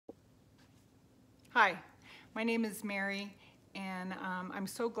Hi, my name is Mary, and I'm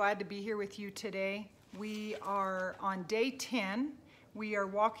so glad to be here with you today. We are on day 10. We are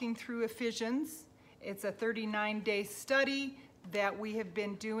walking through Ephesians. It's a 39-day study that we have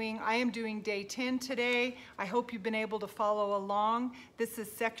been doing. I am doing day 10 today. I hope you've been able to follow along. This is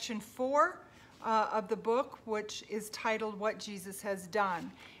section 4 of the book, which is titled What Jesus Has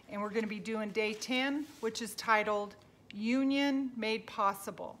Done. And we're going to be doing day 10, which is titled Union Made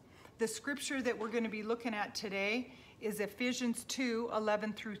Possible. The scripture that we're going to be looking at today is Ephesians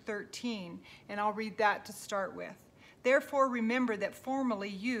 2:11 through 13, and I'll read that to start with. Therefore remember that formerly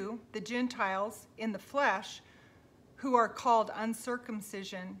you, the Gentiles in the flesh, who are called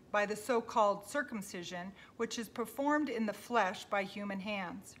uncircumcision by the so-called circumcision, which is performed in the flesh by human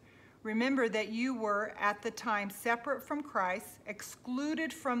hands. Remember that you were at the time separate from Christ,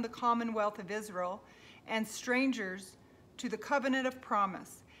 excluded from the commonwealth of Israel, and strangers to the covenant of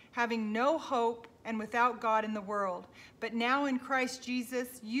promise, having no hope and without God in the world. But now in Christ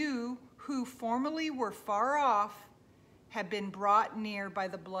Jesus, you who formerly were far off have been brought near by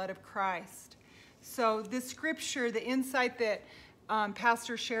the blood of Christ. So this scripture, the insight that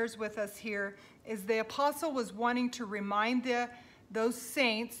Pastor shares with us here, is the apostle was wanting to remind those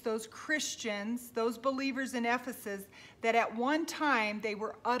saints, those Christians, those believers in Ephesus, that at one time they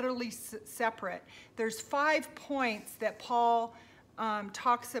were utterly separate. There's 5 points that Paul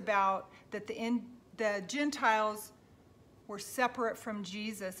talks about that the Gentiles were separate from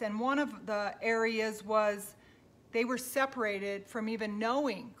Jesus. And one of the areas was they were separated from even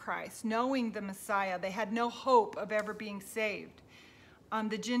knowing Christ, knowing the Messiah. They had no hope of ever being saved.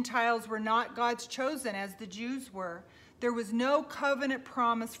 The Gentiles were not God's chosen as the Jews were. There was no covenant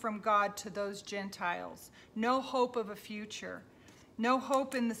promise from God to those Gentiles, no hope of a future, no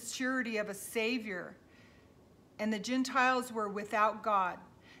hope in the surety of a Savior. And the Gentiles were without God.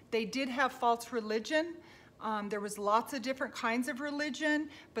 They did have false religion. There was lots of different kinds of religion,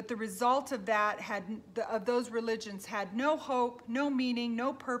 but the result of that of those religions had no hope, no meaning,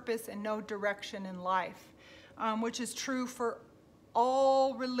 no purpose, and no direction in life, which is true for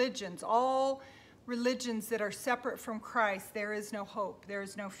all religions. All religions that are separate from Christ, there is no hope, there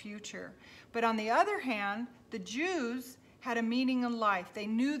is no future. But on the other hand, the Jews had a meaning in life. They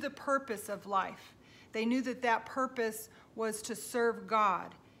knew the purpose of life. They knew that that purpose was to serve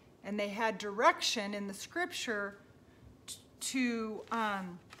God. And they had direction in the scripture to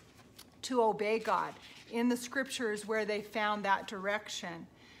obey God. In the scriptures where they found that direction.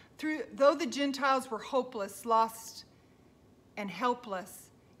 Though the Gentiles were hopeless, lost, and helpless,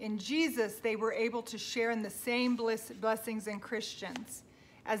 in Jesus they were able to share in the same blessings in Christians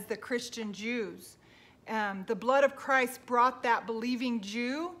as the Christian Jews. The blood of Christ brought that believing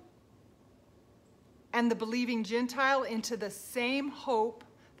Jew and the believing Gentile into the same hope,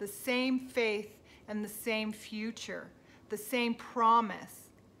 the same faith, and the same future, the same promise.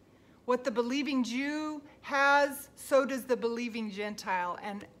 What the believing Jew has, so does the believing Gentile.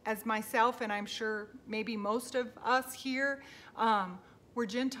 And as myself, and I'm sure maybe most of us here, we're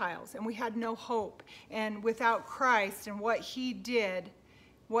Gentiles, and we had no hope. And without Christ and what he did,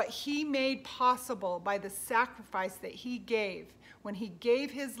 what he made possible by the sacrifice that he gave, when he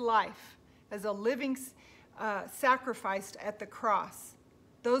gave his life as a living sacrifice at the cross.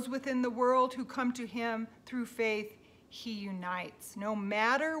 Those within the world who come to him through faith, he unites, no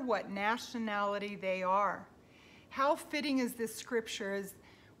matter what nationality they are. How fitting is this scripture as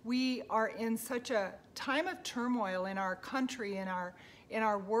we are in such a time of turmoil in our country, in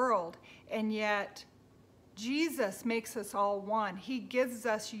our world, and yet Jesus makes us all one. He gives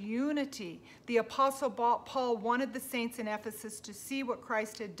us unity. The Apostle Paul wanted the saints in Ephesus to see what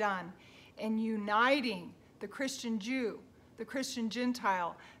Christ had done in uniting the Christian Jew, the Christian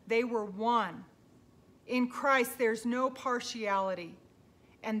Gentile. They were one. In Christ, there's no partiality,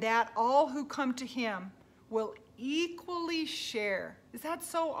 and that all who come to him will equally share. Is that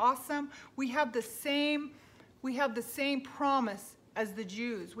so awesome? We have the same promise as the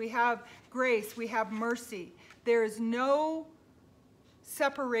Jews. We have grace, we have mercy. There is no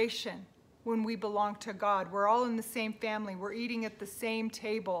separation when we belong to God. We're all in the same family. We're eating at the same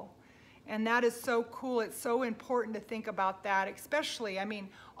table. And that is so cool. It's so important to think about that, especially, I mean,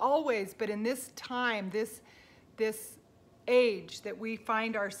 always, but in this time, this age that we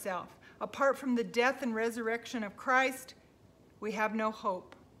find ourselves. Apart from the death and resurrection of Christ, we have no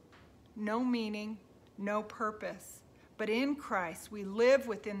hope, no meaning, no purpose. But in Christ, we live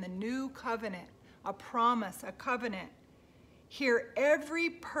within the new covenant, a promise, a covenant. Here, every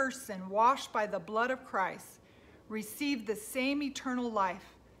person washed by the blood of Christ received the same eternal life,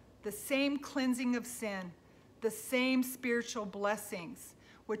 the same cleansing of sin, the same spiritual blessings,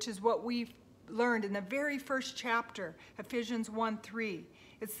 which is what we learned in the very first chapter, Ephesians 1:3.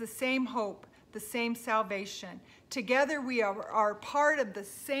 It's the same hope, the same salvation. Together we are part of the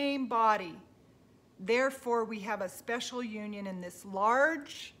same body. Therefore, we have a special union in this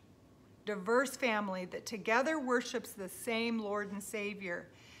large, diverse family that together worships the same Lord and Savior.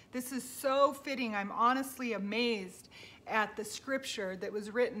 This is so fitting. I'm honestly amazed at the scripture that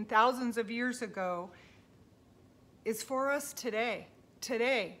was written thousands of years ago is for us today,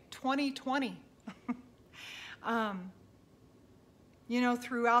 2020.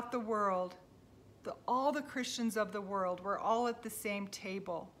 Throughout the world, all the Christians of the world, we're all at the same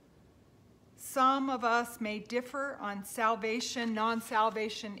table. Some of us may differ on salvation,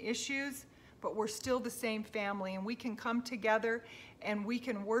 non-salvation issues, but we're still the same family, and we can come together and we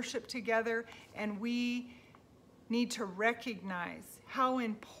can worship together, and we need to recognize how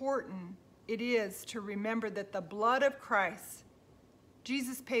important it is to remember that the blood of Christ,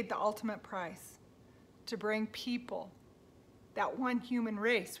 Jesus paid the ultimate price to bring people, that one human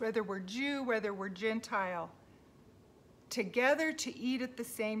race, whether we're Jew, whether we're Gentile, together to eat at the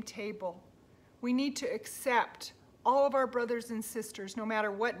same table. We need to accept all of our brothers and sisters, no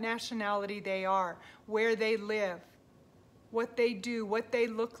matter what nationality they are, where they live, what they do, what they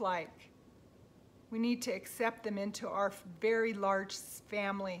look like. We need to accept them into our very large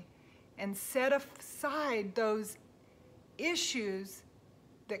family and set aside those issues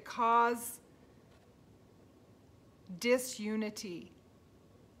that cause disunity,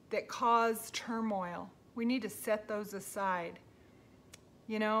 that cause turmoil. We need to set those aside.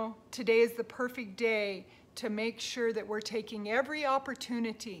 Today is the perfect day to make sure that we're taking every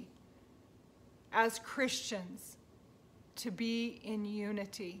opportunity as Christians to be in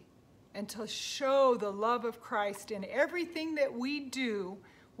unity and to show the love of Christ. In everything that we do,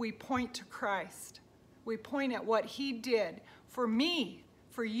 we point to Christ. We point at what he did for me,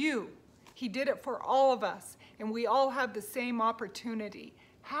 for you. He did it for all of us, and we all have the same opportunity.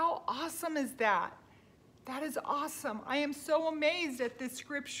 How awesome is that? That is awesome. I am so amazed at this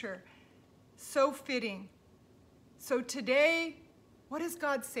scripture. So fitting. So today, what is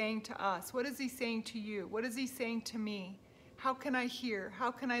God saying to us? What is he saying to you? What is he saying to me? How can I hear?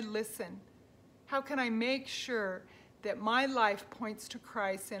 How can I listen? How can I make sure that my life points to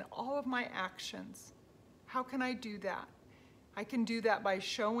Christ in all of my actions? How can I do that? I can do that by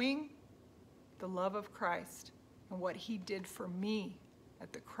showing the love of Christ and what he did for me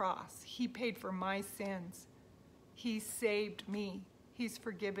at the cross. He paid for my sins. He saved me. He's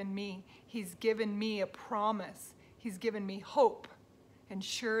forgiven me. He's given me a promise. He's given me hope and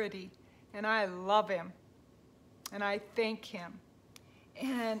surety. And I love him. And I thank him.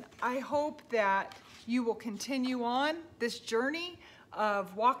 And I hope that you will continue on this journey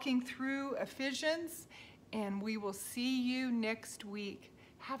of walking through Ephesians. And we will see you next week.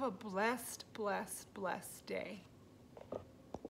 Have a blessed, blessed, blessed day.